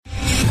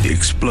The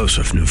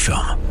explosive new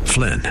film,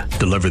 Flynn,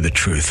 deliver the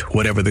truth,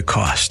 whatever the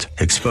cost,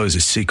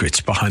 exposes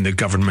secrets behind the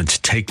government's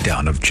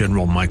takedown of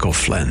General Michael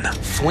Flynn.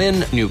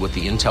 Flynn knew what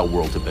the intel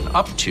world had been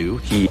up to.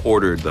 He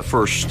ordered the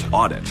first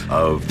audit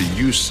of the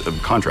use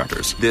of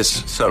contractors.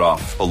 This set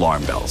off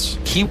alarm bells.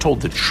 He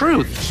told the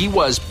truth. He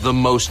was the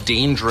most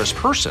dangerous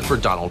person for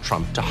Donald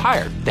Trump to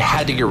hire. They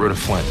had to get rid of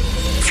Flynn.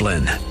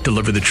 Flynn,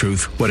 deliver the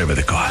truth, whatever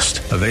the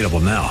cost. Available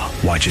now.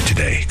 Watch it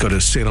today. Go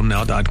to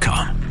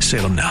salemnow.com.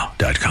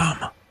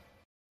 salemnow.com.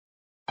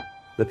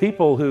 The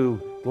people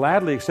who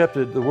gladly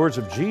accepted the words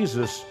of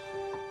Jesus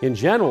in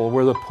general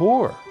were the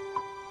poor,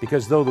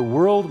 because though the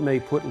world may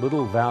put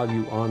little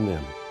value on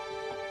them,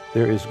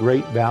 there is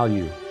great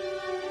value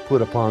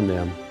put upon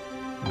them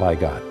by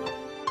God.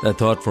 That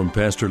thought from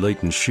Pastor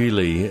Leighton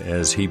Sheely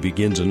as he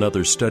begins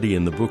another study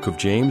in the book of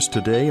James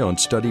today on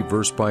Study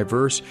Verse by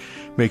Verse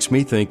makes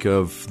me think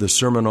of the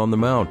Sermon on the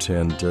Mount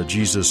and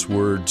Jesus'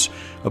 words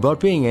about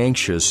being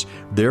anxious.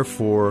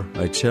 Therefore,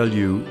 I tell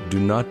you, do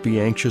not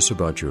be anxious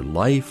about your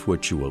life,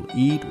 what you will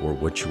eat or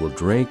what you will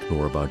drink,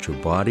 nor about your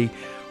body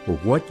or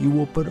what you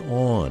will put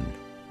on.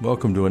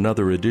 Welcome to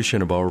another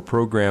edition of our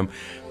program.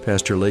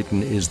 Pastor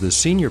Leighton is the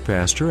senior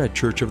pastor at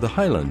Church of the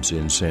Highlands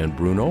in San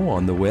Bruno,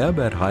 on the web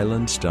at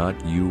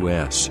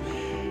highlands.us.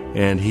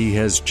 And he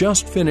has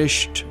just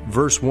finished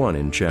verse 1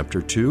 in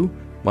chapter 2.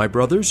 My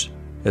brothers,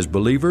 as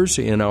believers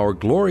in our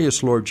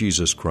glorious Lord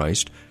Jesus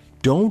Christ,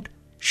 don't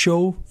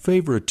show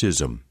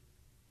favoritism.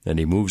 And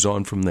he moves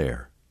on from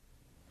there.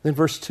 Then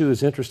verse 2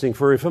 is interesting.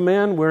 For if a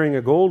man wearing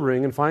a gold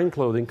ring and fine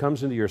clothing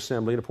comes into your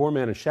assembly, and a poor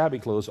man in shabby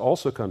clothes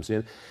also comes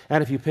in,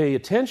 and if you pay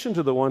attention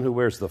to the one who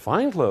wears the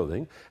fine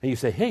clothing, and you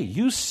say, hey,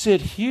 you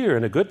sit here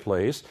in a good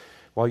place,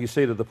 while you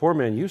say to the poor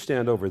man, you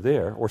stand over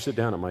there, or sit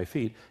down at my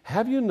feet,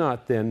 have you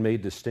not then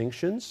made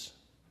distinctions?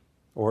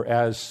 Or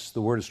as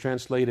the word is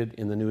translated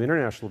in the New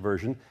International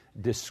Version,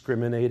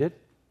 discriminated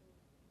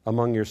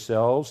among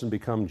yourselves and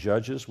become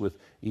judges with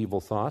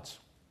evil thoughts?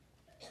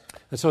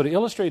 And so to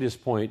illustrate his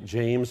point,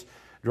 James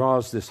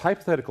draws this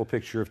hypothetical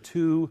picture of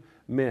two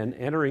men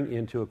entering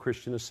into a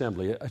Christian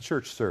assembly, a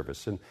church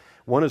service. And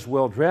one is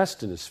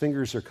well-dressed and his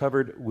fingers are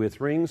covered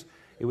with rings.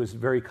 It was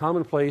very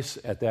commonplace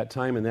at that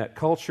time in that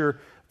culture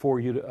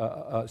for you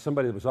to,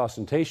 somebody that was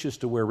ostentatious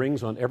to wear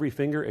rings on every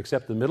finger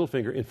except the middle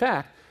finger. In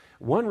fact,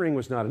 one ring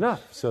was not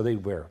enough, so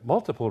they'd wear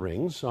multiple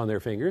rings on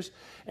their fingers.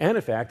 And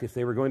in fact, if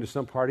they were going to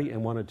some party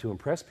and wanted to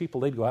impress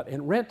people, they'd go out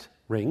and rent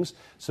rings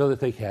so that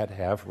they had to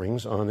have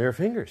rings on their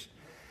fingers.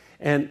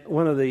 And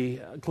one of the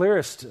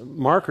clearest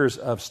markers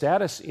of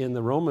status in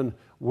the Roman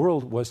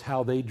world was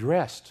how they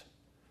dressed.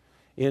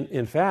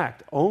 In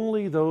fact,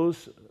 only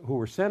those who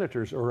were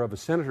senators or of a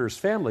senator's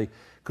family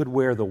could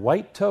wear the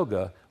white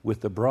toga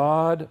with the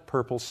broad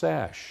purple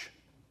sash.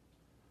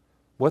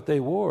 What they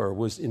wore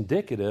was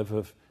indicative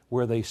of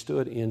where they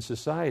stood in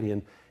society,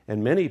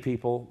 and many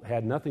people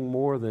had nothing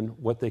more than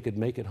what they could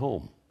make at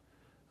home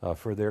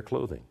for their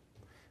clothing.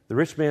 The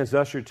rich man's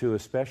ushered to a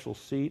special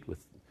seat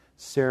with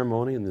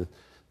ceremony, and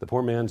the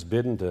poor man's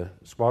bidden to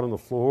squat on the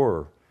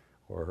floor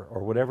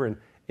or whatever. And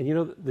you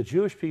know, the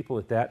Jewish people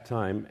at that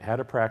time had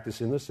a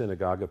practice in the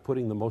synagogue of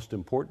putting the most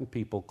important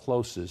people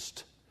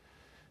closest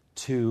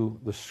to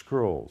the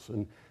scrolls.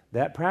 And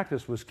that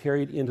practice was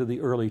carried into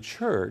the early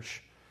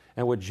church.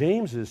 And what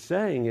James is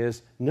saying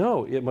is,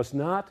 no, it must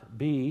not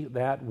be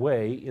that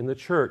way in the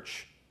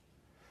church.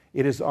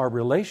 It is our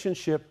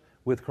relationship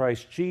with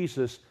Christ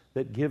Jesus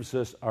that gives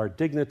us our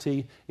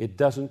dignity. It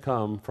doesn't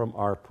come from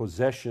our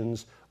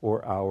possessions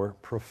or our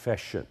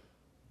profession.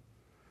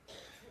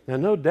 Now,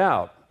 no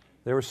doubt,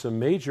 there were some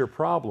major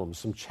problems,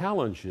 some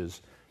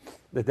challenges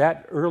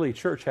that early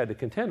church had to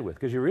contend with,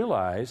 because you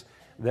realize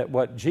that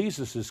what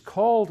Jesus has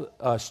called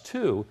us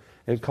to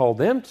and called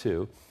them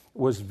to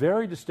was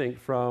very distinct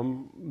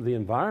from the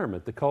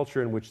environment, the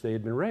culture in which they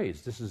had been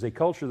raised. This is a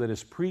culture that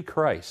is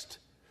pre-Christ.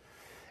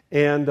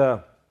 And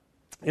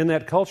in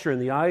that culture, in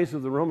the eyes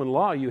of the Roman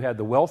law, you had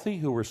the wealthy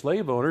who were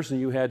slave owners,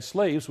 and you had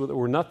slaves that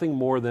were nothing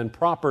more than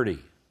property.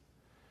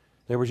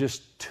 They were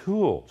just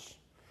tools.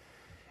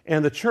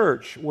 And the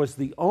church was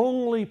the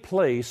only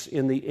place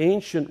in the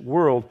ancient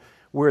world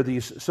where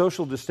these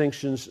social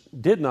distinctions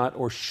did not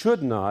or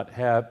should not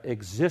have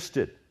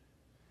existed.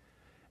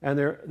 And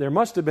there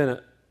must have been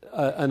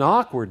an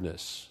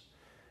awkwardness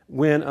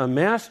when a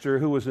master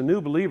who was a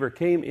new believer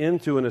came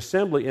into an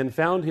assembly and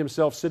found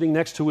himself sitting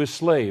next to his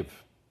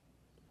slave.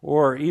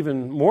 Or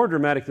even more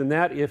dramatic than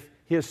that, if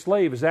his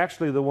slave is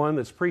actually the one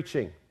that's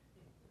preaching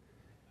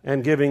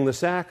and giving the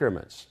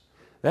sacraments.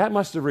 That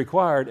must have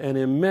required an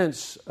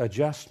immense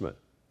adjustment.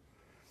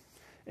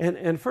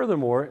 And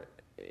furthermore,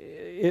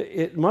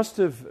 it must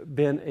have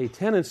been a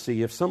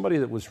tendency, if somebody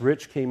that was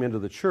rich came into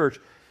the church,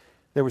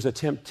 there was a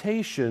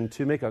temptation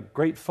to make a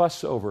great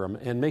fuss over him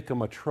and make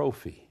him a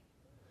trophy.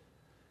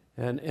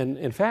 And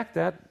in fact,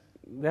 that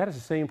is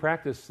the same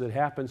practice that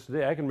happens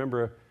today. I can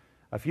remember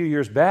a few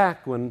years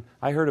back when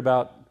I heard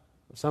about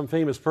some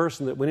famous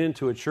person that went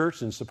into a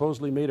church and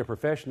supposedly made a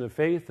profession of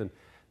faith, and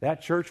that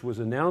church was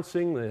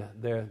announcing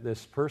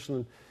this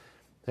person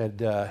had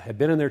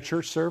been in their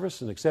church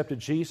service and accepted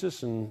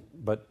Jesus,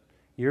 but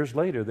years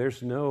later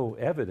there's no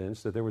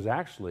evidence that there was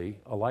actually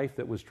a life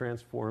that was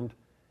transformed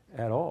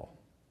at all.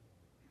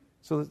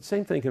 So the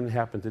same thing can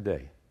happen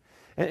today.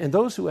 And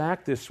those who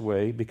act this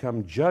way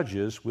become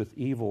judges with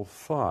evil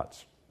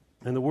thoughts.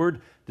 And the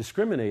word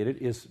discriminated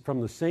is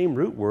from the same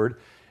root word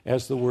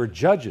as the word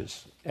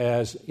judges,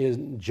 as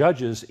in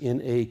judges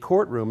in a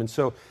courtroom. And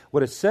so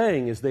what it's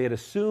saying is they had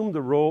assumed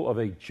the role of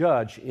a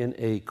judge in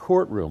a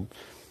courtroom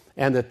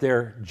and that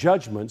their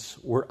judgments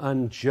were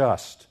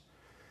unjust.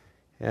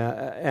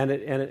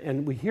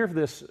 And we hear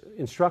this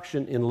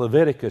instruction in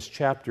Leviticus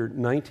chapter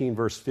 19,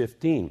 verse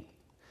 15.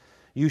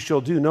 You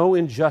shall do no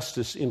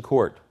injustice in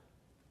court.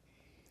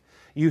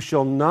 You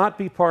shall not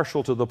be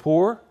partial to the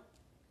poor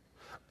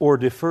or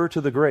defer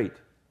to the great,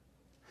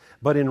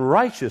 but in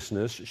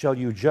righteousness shall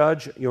you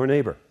judge your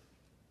neighbor.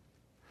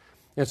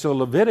 And so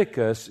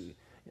Leviticus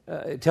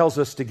tells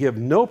us to give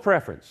no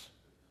preference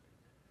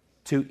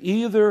to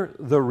either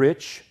the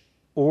rich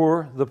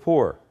or the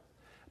poor,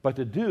 but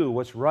to do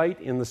what's right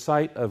in the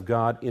sight of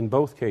God in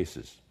both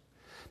cases.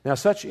 Now,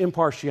 such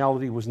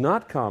impartiality was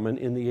not common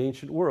in the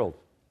ancient world.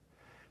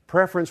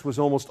 Preference was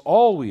almost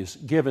always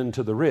given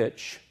to the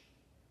rich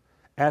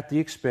at the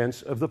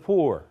expense of the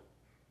poor.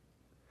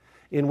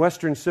 In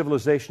Western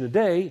civilization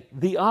today,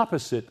 the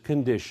opposite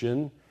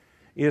condition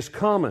is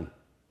common,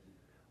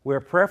 where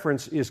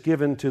preference is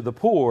given to the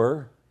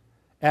poor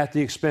at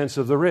the expense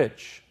of the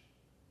rich.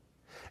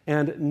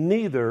 And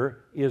neither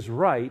is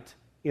right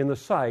in the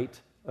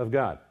sight of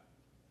God.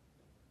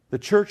 The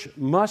church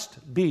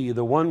must be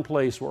the one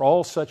place where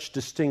all such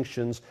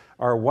distinctions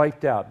are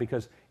wiped out,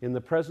 because in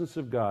the presence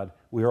of God,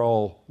 we are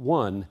all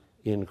one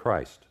in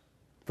Christ.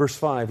 Verse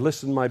 5,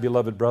 listen, my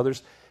beloved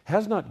brothers,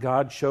 has not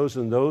God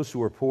chosen those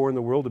who are poor in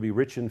the world to be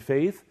rich in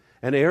faith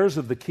and heirs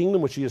of the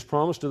kingdom which he has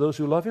promised to those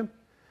who love him?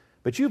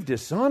 But you've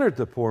dishonored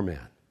the poor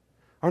man.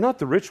 Are not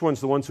the rich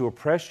ones the ones who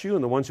oppress you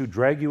and the ones who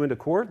drag you into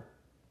court?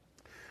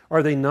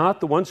 Are they not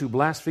the ones who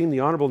blaspheme the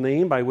honorable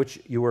name by which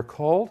you are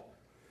called?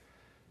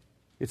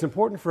 It's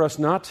important for us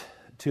not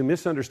to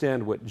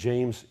misunderstand what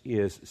James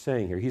is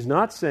saying here. He's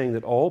not saying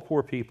that all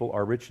poor people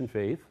are rich in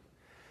faith,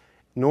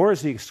 nor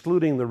is he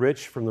excluding the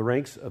rich from the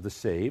ranks of the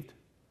saved,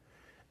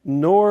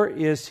 nor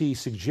is he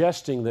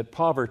suggesting that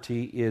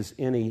poverty is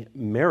any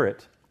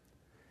merit.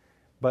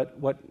 But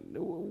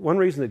one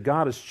reason that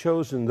God has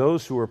chosen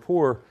those who are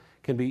poor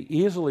can be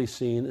easily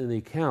seen in the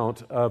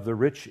account of the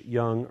rich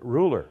young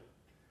ruler,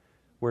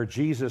 where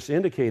Jesus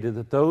indicated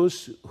that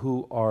those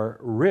who are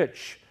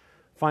rich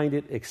find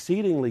it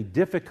exceedingly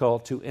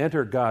difficult to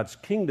enter God's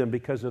kingdom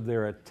because of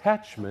their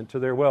attachment to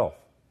their wealth.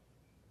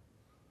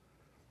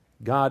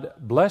 God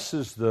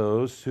blesses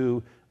those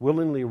who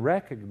willingly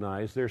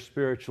recognize their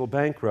spiritual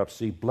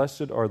bankruptcy.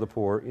 Blessed are the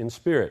poor in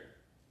spirit.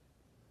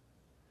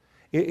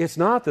 It's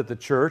not that the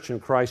church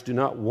and Christ do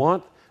not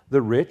want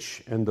the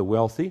rich and the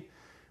wealthy,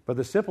 but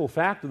the simple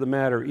fact of the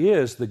matter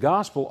is the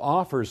gospel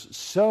offers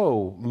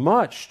so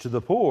much to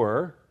the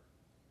poor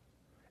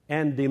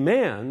and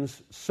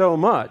demands so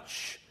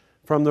much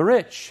from the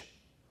rich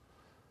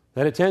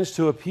that it tends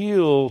to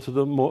appeal to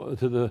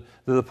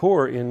the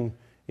poor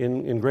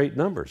in great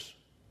numbers.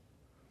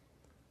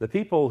 The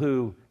people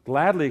who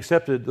gladly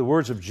accepted the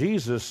words of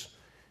Jesus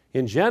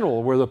in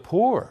general were the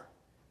poor,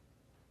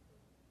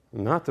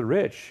 not the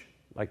rich,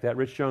 like that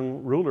rich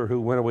young ruler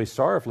who went away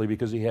sorrowfully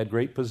because he had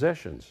great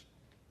possessions.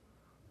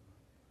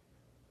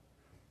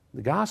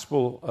 The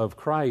gospel of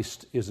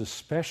Christ is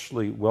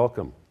especially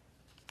welcome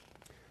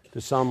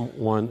to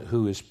someone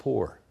who is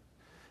poor,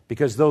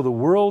 because though the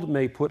world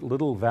may put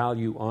little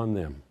value on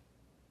them,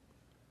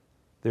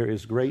 there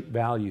is great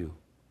value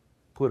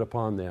put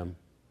upon them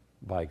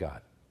by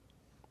God.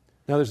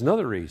 Now, there's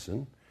another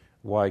reason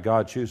why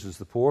God chooses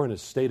the poor, and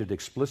it's stated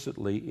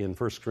explicitly in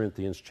 1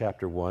 Corinthians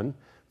chapter 1,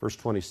 verse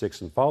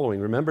 26 and following.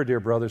 Remember, dear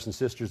brothers and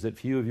sisters, that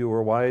few of you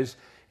were wise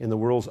in the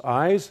world's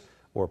eyes,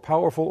 or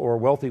powerful or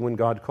wealthy when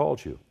God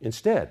called you.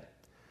 Instead,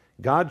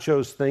 God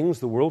chose things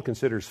the world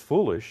considers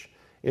foolish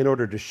in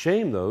order to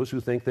shame those who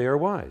think they are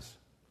wise.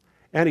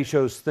 And he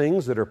chose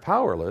things that are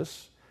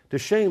powerless to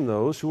shame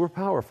those who are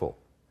powerful.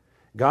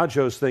 God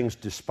chose things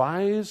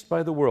despised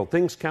by the world,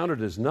 things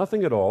counted as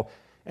nothing at all,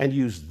 and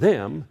used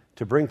them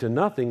to bring to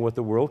nothing what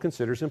the world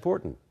considers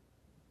important.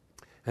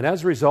 And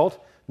as a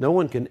result, no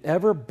one can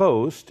ever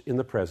boast in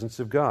the presence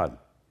of God.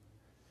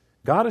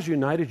 God has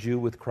united you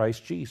with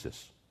Christ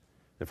Jesus.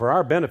 And for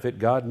our benefit,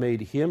 God made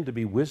him to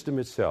be wisdom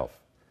itself.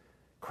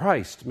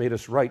 Christ made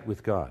us right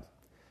with God.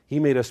 He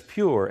made us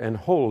pure and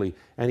holy,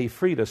 and he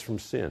freed us from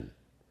sin.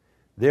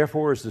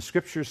 Therefore, as the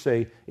Scriptures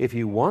say, if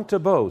you want to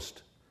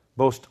boast,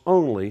 boast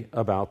only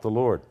about the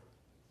Lord.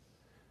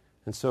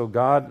 And so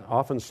God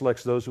often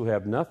selects those who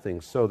have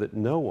nothing so that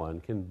no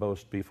one can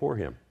boast before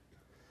him.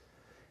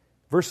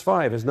 Verse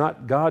 5, has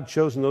not God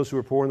chosen those who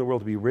are poor in the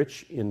world to be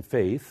rich in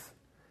faith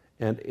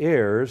and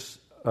heirs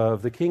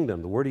of the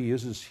kingdom? The word he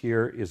uses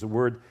here is a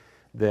word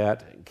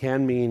that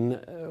can mean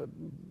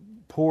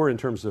poor in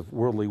terms of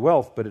worldly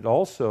wealth, but it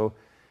also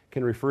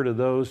can refer to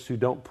those who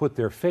don't put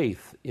their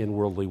faith in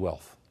worldly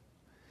wealth.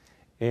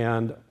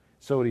 And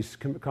so what he's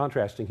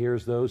contrasting here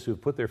is those who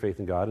have put their faith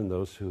in God and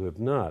those who have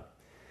not.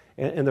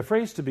 And the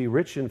phrase to be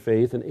rich in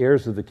faith and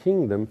heirs of the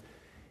kingdom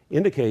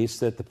indicates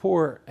that the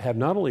poor have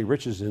not only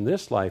riches in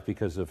this life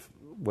because of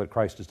what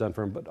Christ has done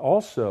for them, but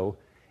also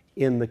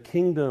in the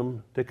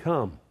kingdom to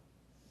come,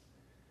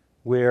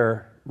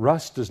 where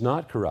rust does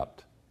not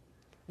corrupt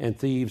and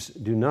thieves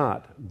do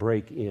not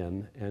break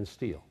in and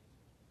steal.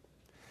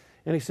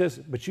 And he says,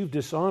 but you've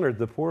dishonored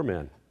the poor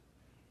man,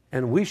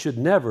 and we should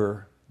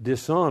never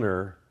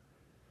dishonor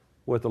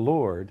what the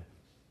Lord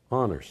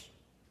honors.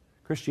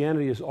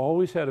 Christianity has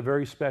always had a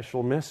very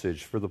special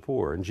message for the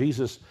poor. In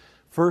Jesus'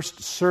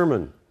 first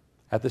sermon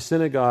at the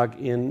synagogue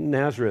in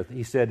Nazareth,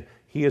 he said,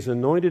 "He has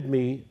anointed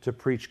me to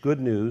preach good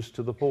news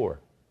to the poor."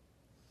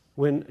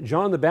 When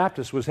John the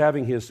Baptist was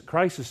having his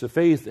crisis of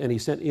faith and he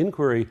sent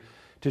inquiry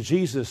to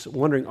Jesus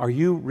wondering, are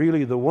you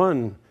really the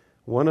one?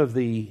 One of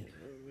the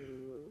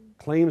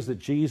claims that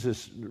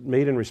Jesus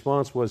made in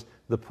response was,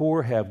 the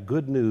poor have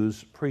good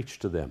news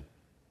preached to them.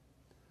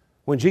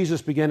 When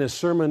Jesus began his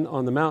Sermon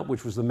on the Mount,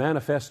 which was the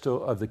manifesto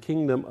of the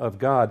kingdom of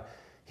God,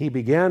 he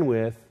began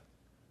with,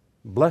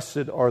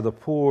 "Blessed are the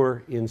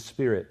poor in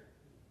spirit,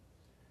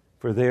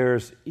 for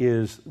theirs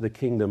is the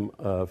kingdom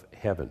of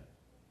heaven."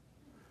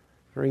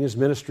 During his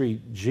ministry,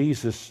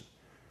 Jesus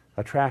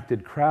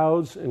attracted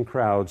crowds and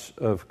crowds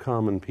of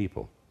common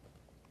people,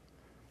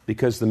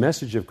 because the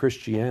message of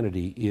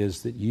Christianity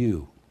is that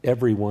you,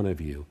 every one of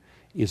you,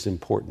 is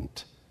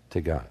important to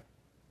God.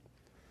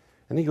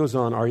 And he goes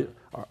on,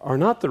 are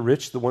not the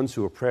rich the ones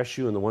who oppress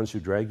you and the ones who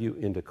drag you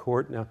into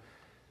court? Now,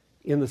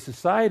 in the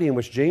society in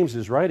which James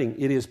is writing,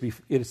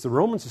 it's the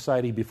Roman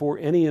society before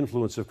any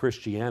influence of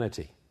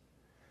Christianity.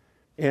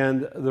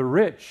 And the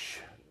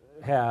rich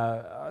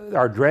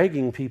are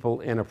dragging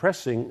people and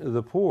oppressing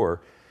the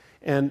poor.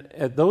 And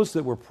those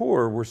that were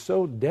poor were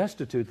so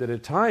destitute that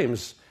at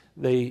times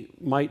they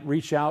might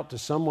reach out to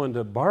someone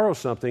to borrow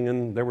something,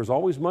 and there was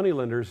always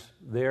moneylenders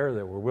there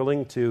that were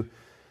willing to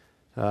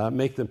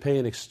make them pay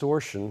an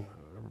extortion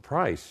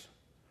price.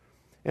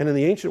 And in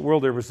the ancient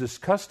world, there was this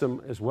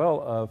custom as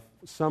well of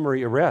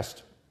summary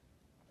arrest,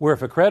 where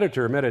if a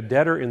creditor met a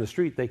debtor in the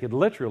street, they could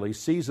literally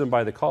seize them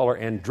by the collar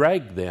and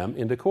drag them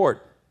into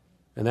court.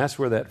 And that's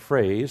where that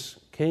phrase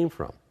came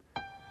from.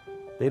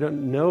 They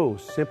don't know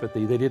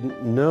sympathy. They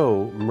didn't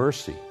know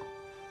mercy.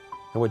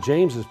 And what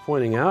James is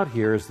pointing out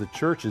here is the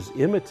church is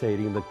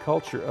imitating the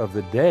culture of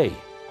the day,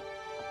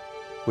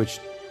 which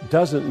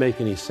doesn't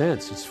make any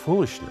sense. It's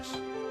foolishness.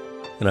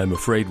 And I'm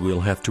afraid we'll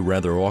have to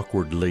rather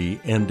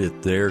awkwardly end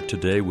it there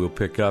today. We'll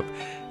pick up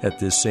at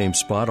this same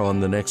spot on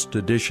the next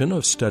edition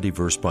of Study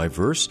Verse by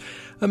Verse,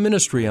 a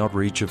ministry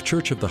outreach of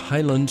Church of the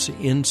Highlands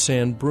in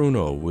San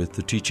Bruno with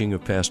the teaching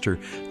of Pastor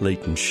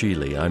Leighton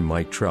Sheely. I'm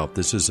Mike Trout.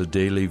 This is a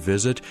daily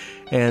visit,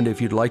 and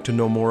if you'd like to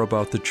know more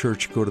about the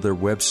church, go to their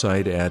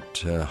website at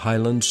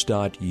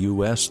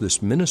highlands.us.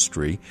 This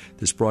ministry,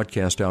 this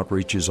broadcast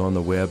outreach is on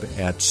the web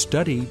at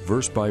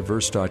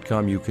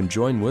studyversebyverse.com. You can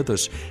join with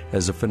us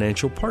as a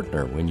financial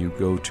partner when you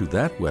go to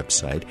that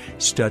website,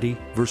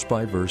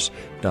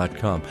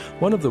 studyversebyverse.com.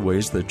 One of the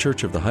ways the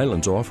Church of the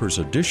Highlands offers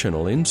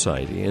additional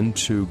insight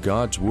into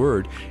God's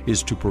Word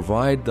is to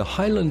provide the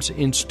Highlands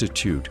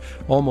Institute,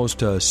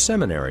 almost a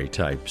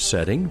seminary-type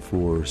setting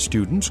for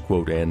students,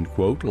 quote, end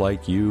quote,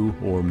 like you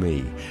or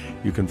me.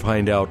 You can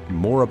find out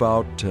more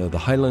about the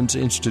Highlands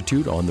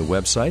Institute on the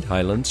website,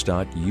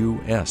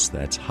 highlands.us.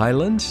 That's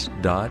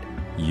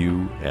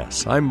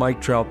highlands.us. I'm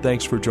Mike Trout.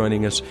 Thanks for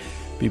joining us.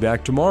 Be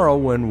back tomorrow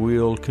when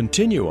we'll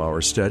continue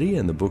our study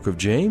in the book of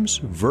James,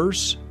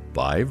 verse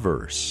by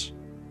verse.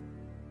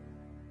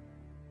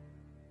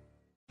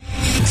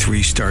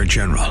 3-star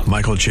General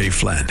Michael J.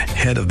 Flynn,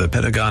 head of the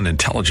Pentagon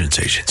Intelligence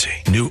Agency,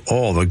 knew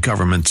all the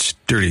government's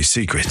dirty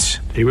secrets.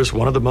 He was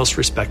one of the most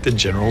respected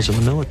generals in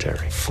the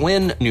military.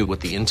 Flynn knew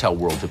what the intel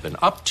world had been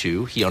up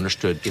to. He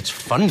understood its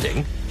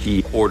funding.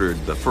 He ordered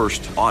the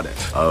first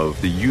audit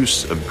of the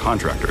use of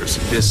contractors.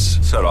 This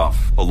set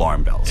off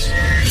alarm bells.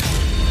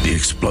 The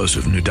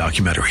explosive new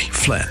documentary,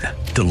 Flynn,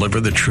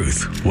 Deliver the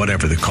Truth,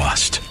 Whatever the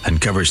Cost,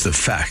 uncovers the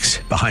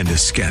facts behind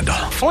this scandal.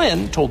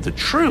 Flynn told the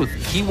truth.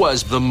 He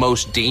was the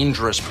most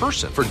dangerous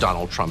person for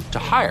Donald Trump to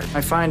hire. I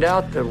find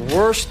out the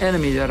worst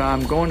enemy that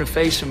I'm going to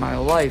face in my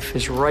life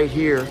is right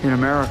here in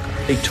America.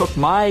 They took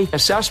my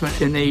assessment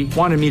and they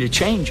wanted me to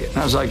change it. And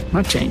I was like, I'm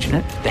not changing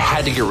it. They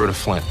had to get rid of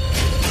Flynn.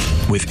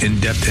 With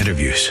in-depth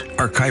interviews,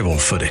 archival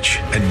footage,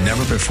 and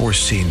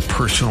never-before-seen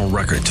personal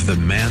records of the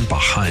man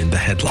behind the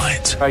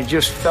headlines. I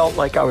just felt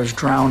like I was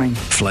drowning.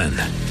 Flynn,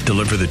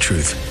 Deliver the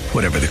Truth,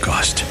 Whatever the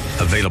Cost.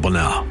 Available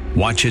now.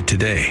 Watch it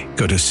today.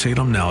 Go to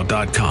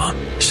salemnow.com.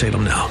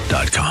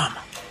 salemnow.com.